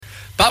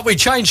But we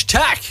changed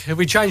tack.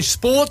 We changed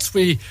sports.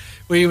 We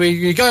go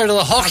to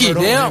the hockey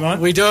now.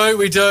 We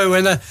do.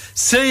 And the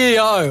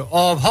CEO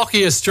of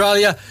Hockey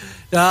Australia,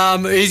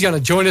 he's going to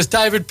join us,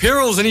 David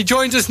Pryles, and he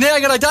joins us now.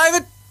 G'day,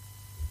 David.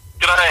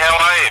 G'day, how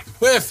are you?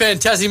 We're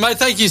fantastic, mate.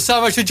 Thank you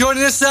so much for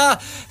joining us. How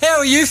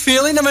are you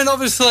feeling? I mean,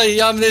 obviously,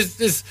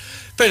 there's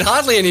been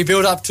hardly any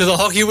build-up to the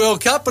Hockey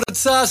World Cup, but it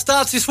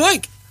starts this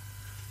week.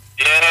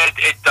 Yeah,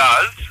 it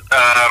does.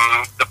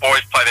 The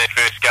boys play their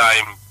first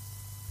game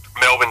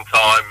Melbourne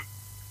time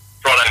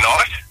Friday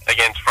night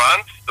against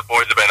France. The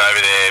boys have been over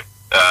there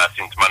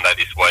since Monday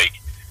this week.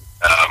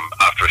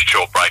 After a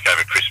short break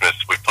over Christmas,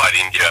 we played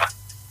India,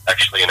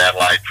 actually in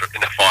Adelaide,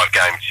 in a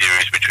 5-game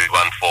series, which we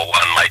won 4-1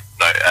 late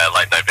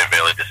November,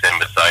 early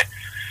December. So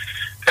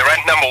they're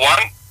ranked number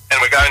 1,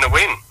 and we're going to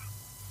win.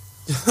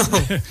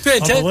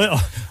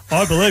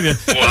 I believe you.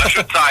 Well, I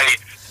should say,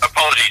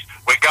 apologies,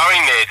 we're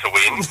going there to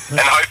win,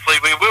 and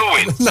hopefully we will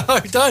win. No,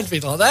 don't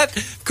be like that.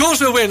 Of course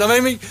we'll win. I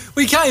mean,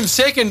 we came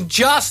second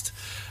just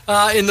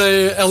in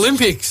the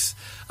Olympics,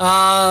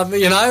 and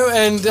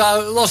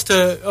lost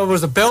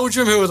to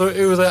Belgium, who were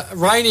the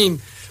reigning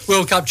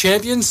World Cup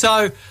champions.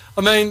 So,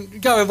 I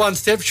mean, going one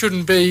step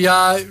shouldn't be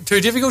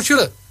too difficult, should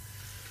it?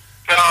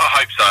 No, I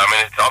hope so. I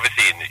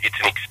mean, it's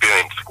an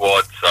experienced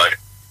squad, so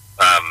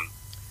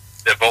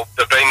they've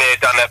been there,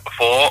 done that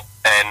before,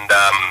 and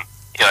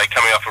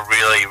coming off a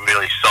really,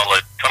 really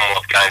solid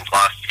Commonwealth Games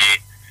last year,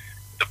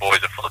 the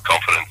boys are full of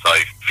confidence. So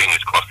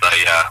fingers crossed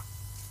they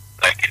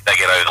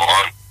get over the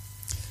line.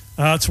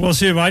 It's Waz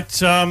here,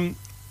 mate.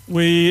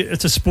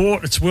 It's a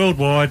sport. It's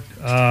worldwide.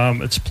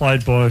 It's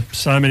played by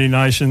so many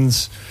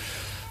nations,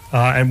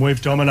 and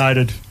we've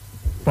dominated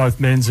both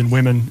men's and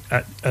women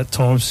at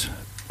times.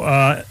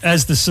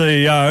 As the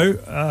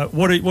CEO,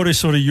 what is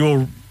sort of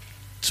your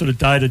sort of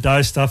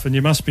day-to-day stuff? And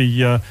you must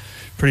be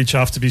pretty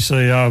chuffed to be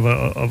CEO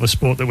of a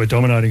sport that we're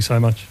dominating so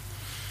much.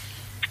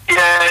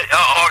 Yeah,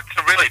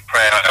 it's really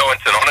proud.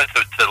 It's an honour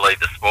to lead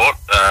the sport.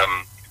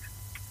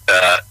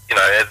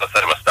 As I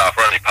say to my staff,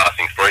 we're only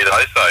passing through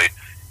though, so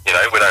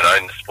we don't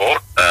own the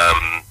sport.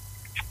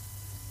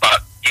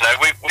 But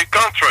we've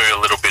gone through a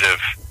little bit of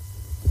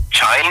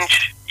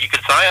change, you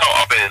could say.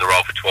 I've been in the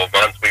role for 12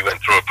 months. We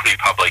went through a pretty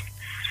public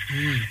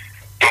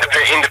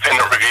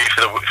independent review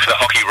for the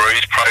Hockey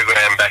Ruse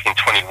program back in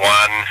 21,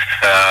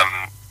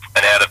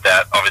 and out of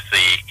that,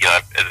 obviously,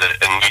 as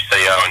a new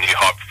CEO, a new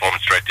high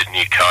performance director,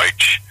 new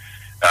coach,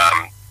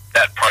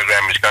 that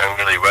program is going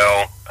really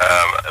well.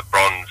 A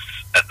bronze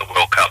at the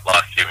World Cup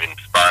last year in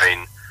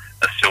Spain,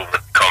 a silver at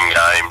the Com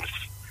Games.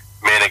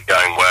 Men are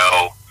going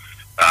well.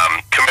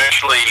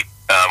 Commercially,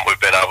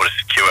 we've been able to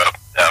secure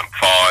 5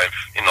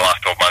 in the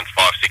last 12 months,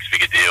 5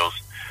 6-figure deals.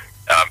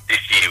 This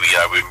year,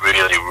 we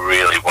really,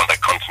 really want to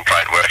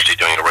concentrate, and we're actually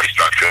doing a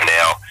restructure in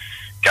our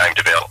game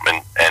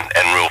development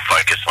and real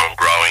focus on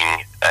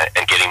growing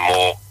and getting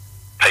more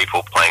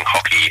people playing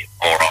hockey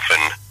more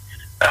often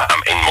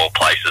in more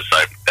places.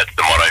 So that's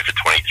the motto for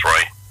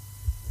 23.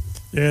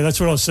 Yeah, that's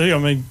what I see. I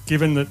mean,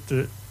 given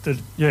that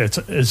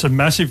it's a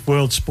massive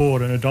world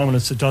sport and a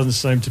dominance, it doesn't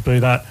seem to be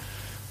that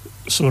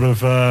sort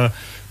of.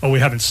 We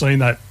haven't seen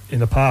that in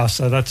the past.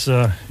 So that's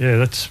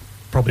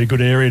probably a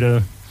good area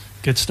to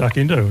get stuck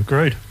into.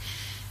 Agreed.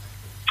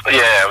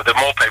 Yeah, the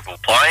more people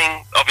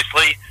playing,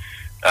 obviously,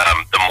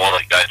 the more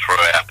that goes through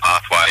our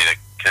pathway that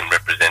can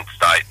represent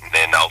state and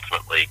then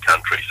ultimately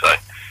country. So,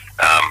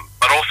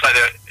 but also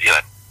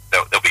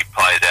there'll be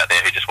players out there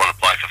who just want to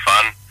play for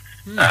fun.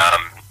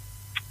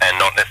 And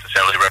not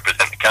necessarily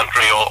represent the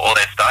country or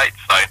their state.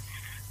 So,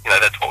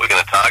 that's what we're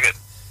going to target.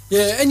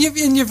 Yeah, and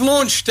you've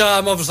launched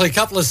obviously a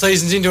couple of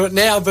seasons into it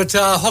now, but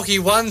Hockey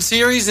One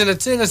series, and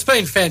it's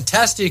been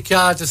fantastic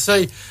to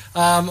see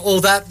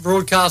all that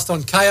broadcast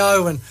on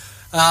KO, and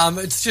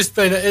that's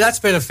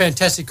been a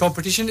fantastic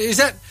competition. Is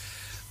that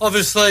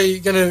obviously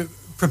going to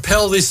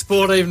propel this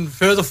sport even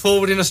further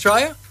forward in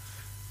Australia?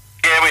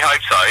 Yeah, we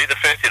hope so. The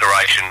first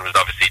iteration was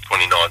obviously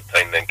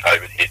 2019, then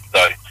COVID hit,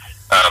 so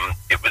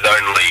it was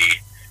only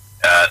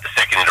the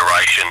second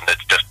iteration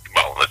that's just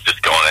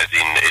gone, as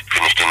in it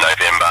finished in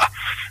November.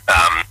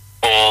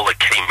 All the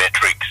key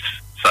metrics,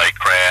 so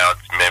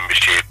crowds,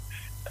 membership,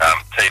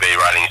 TV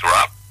ratings were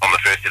up on the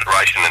first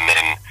iteration, and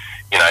then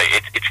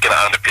it's going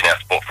to underpin our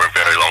sport for a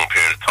very long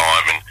period of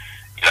time,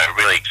 and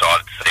really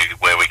excited to see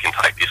where we can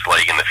take this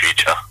league in the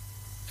future.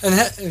 And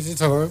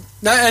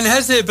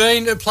has there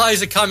been players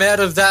that come out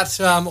of that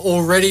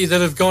already that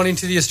have gone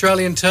into the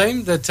Australian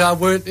team that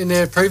weren't in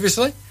there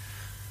previously?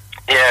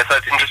 Yeah, so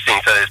it's interesting.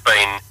 So there's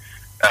been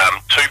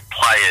 2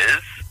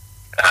 players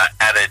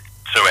added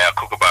to our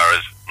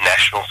Kookaburras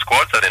national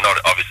squad. So they're not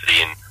obviously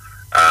in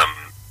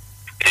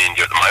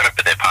India at the moment,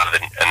 but they're part of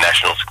a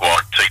national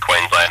squad. 2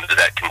 Queenslanders,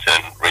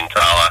 Atkinson and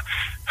Rintala,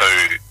 who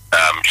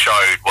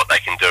showed what they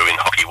can do in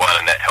Hockey One,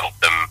 and that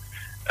helped them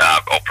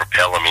or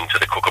propel them into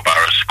the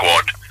Kookaburras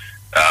squad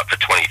for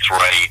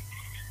 23.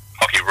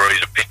 Hockey Ruse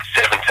have picked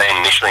 17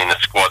 initially in the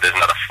squad. There's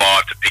another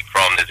 5 to pick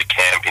from. There's a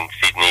camp in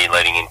Sydney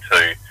leading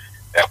into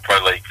our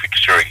Pro League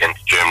fixture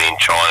against Germany and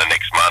China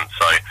next month.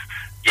 So,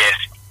 yes,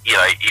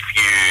 if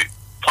you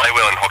play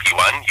well in Hockey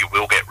One, you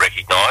will get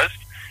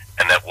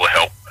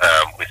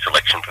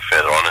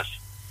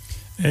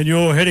and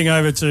you're heading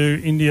over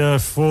to India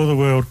for the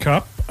World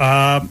Cup.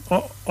 I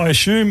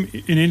assume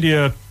in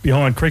India,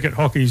 behind cricket,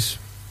 hockey's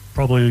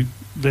probably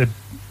their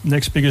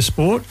next biggest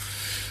sport.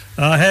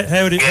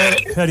 How do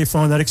you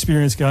find that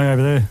experience going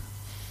over there?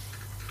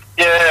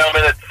 Yeah, I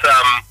mean, it's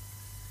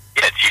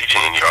huge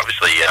in India,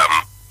 obviously.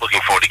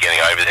 Looking forward to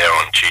getting over there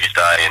on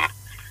Tuesday, and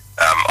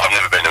I've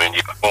never been to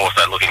India before,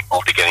 so looking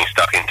forward to getting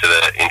stuck into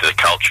the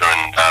culture,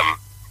 and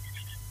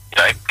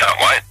can't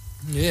wait.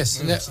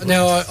 Yes.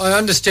 Now I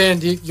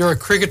understand you're a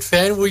cricket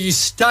fan. Will you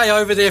stay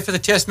over there for the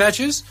Test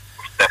matches?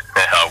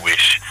 I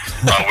wish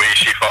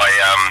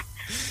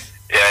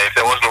if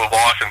there wasn't a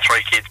wife and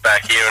 3 kids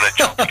back here and a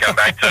job to come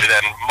back to,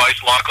 then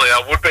most likely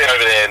I would be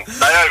over there and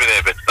stay over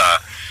there. But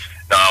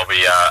no,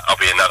 I'll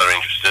be another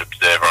interested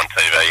observer on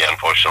TV,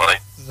 unfortunately.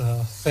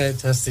 Oh,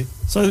 fantastic.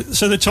 So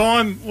the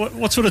time,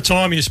 what sort of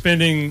time are you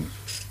spending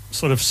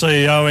sort of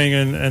CEOing,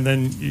 and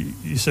then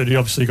you said you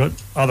obviously got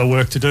other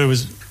work to do.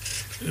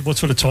 What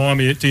sort of time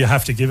do you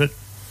have to give it?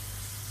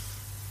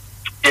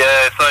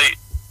 Yeah, so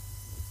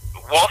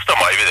whilst I'm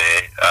over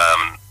there,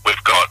 we've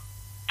got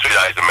 2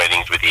 days of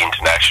meetings with the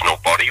international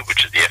body,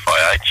 which is the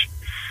FIH,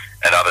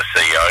 and other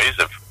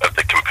CEOs of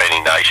the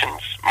competing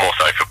nations, more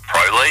so for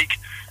Pro League,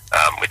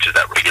 which is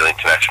that regular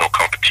international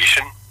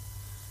competition.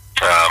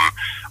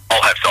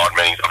 I'll have side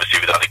meetings, obviously,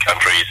 with other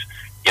countries.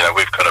 You know,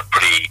 we've got a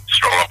pretty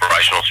strong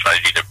operational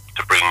strategy to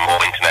bring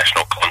more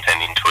international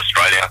content into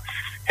Australia,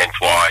 hence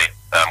why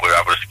we were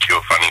able to secure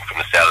funding from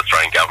the South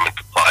Australian government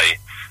to play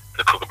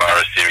the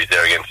Kookaburra series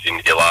there against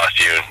India last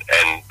year,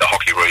 and the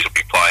Hockey Roos will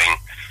be playing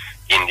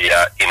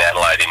India in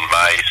Adelaide in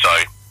May.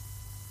 So,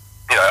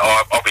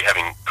 I'll be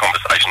having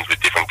conversations with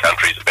different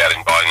countries about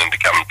inviting them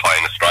to come and play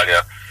in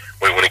Australia.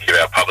 We want to give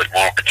our public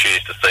more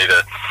opportunities to see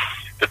the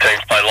teams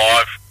play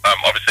live.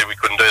 Obviously, we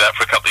couldn't do that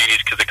for a couple of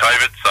years because of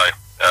COVID, so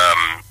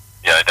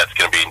that's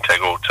going to be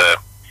integral to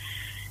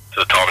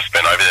the time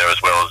spent over there,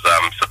 as well as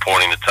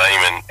supporting the team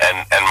and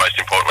most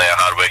importantly, our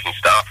hard-working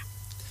staff.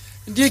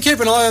 Do you keep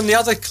an eye on the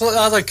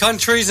other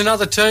countries and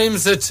other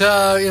teams that,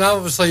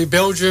 obviously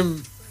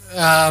Belgium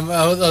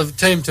a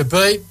team to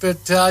beat,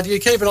 but do you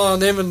keep an eye on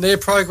them and their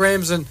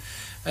programs and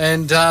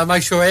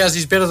make sure ours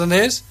is better than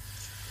theirs?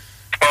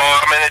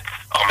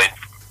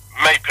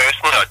 Me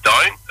personally, I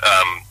don't.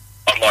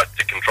 I'd like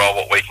to control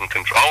what we can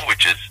control,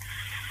 which is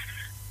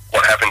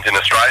what happens in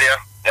Australia.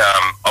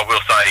 I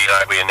will say,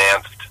 we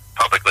announced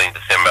publicly in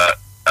December,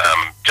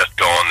 just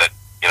gone, that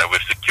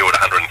we've secured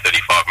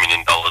 $135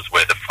 million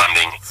worth of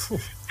funding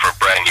for a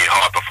brand new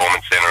high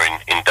performance centre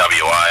in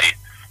WA,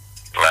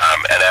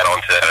 and add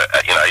on to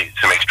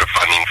some extra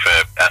funding for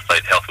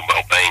athlete health and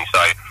wellbeing.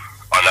 So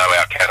I know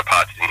our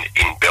counterparts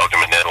in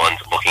Belgium and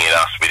Netherlands are looking at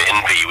us with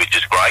envy, which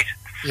is great.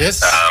 Yes.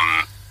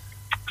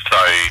 So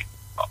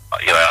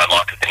I'd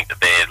like to think that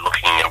they're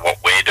looking at what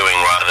we're doing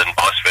rather than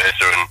vice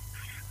versa, and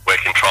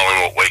we're controlling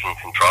what we can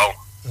control.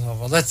 Oh,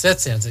 well, that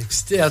sounds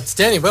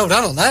outstanding. Well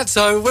done on that.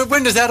 So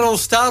when does that all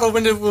start, or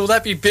when will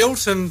that be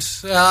built? And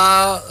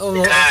Yep.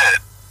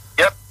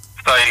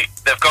 So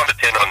they've gone to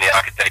tender on the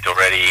architect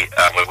already.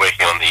 We're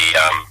working on the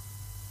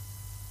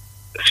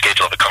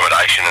schedule of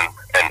accommodation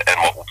and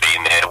what will be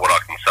in there. What I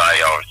can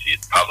say, obviously,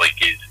 is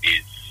public is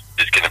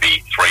there's going to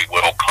be 3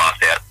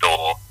 world-class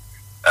outdoor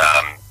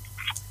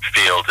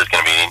fields. There's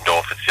going to be an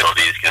indoor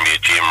facility. There's going to be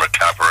a gym,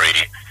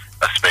 recovery,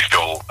 a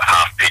special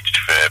half pitch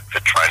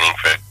for training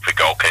for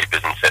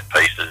goalkeepers and set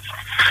pieces,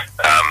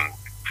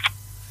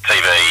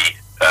 TV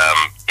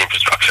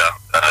infrastructure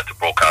to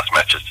broadcast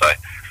matches. So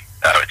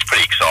it's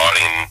pretty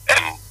exciting,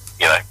 and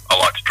I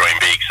like to dream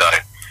big, so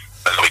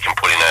we can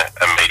put in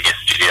a media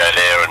studio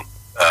there and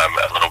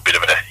a little bit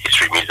of a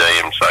history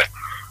museum. So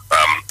a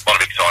lot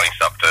of exciting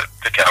stuff to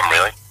come,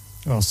 really.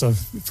 Oh, so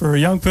for a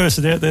young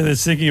person out there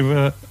that's thinking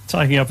of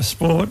taking up a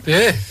sport,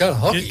 go to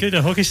hockey. Get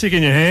a hockey stick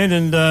in your hand,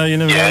 and you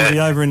never want to be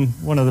over in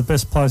one of the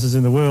best places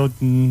in the world.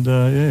 And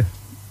very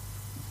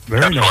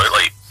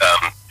absolutely.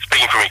 Nice.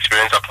 Speaking from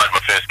experience, I played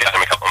my first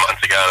game a couple of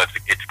months ago, and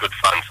it's good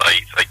fun. So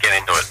get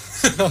into it.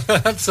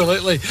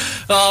 Absolutely.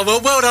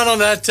 Well done on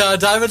that,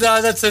 David.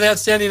 That's an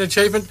outstanding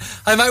achievement.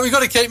 Hey, mate, we've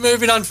got to keep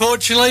moving,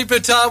 unfortunately,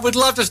 but we'd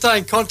love to stay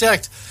in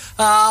contact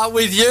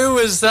with you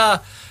as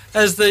the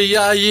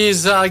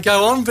years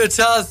go on. But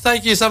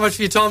thank you so much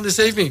for your time this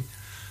evening.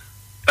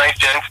 Thanks,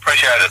 James.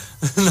 Appreciate it.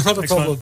 Not a problem.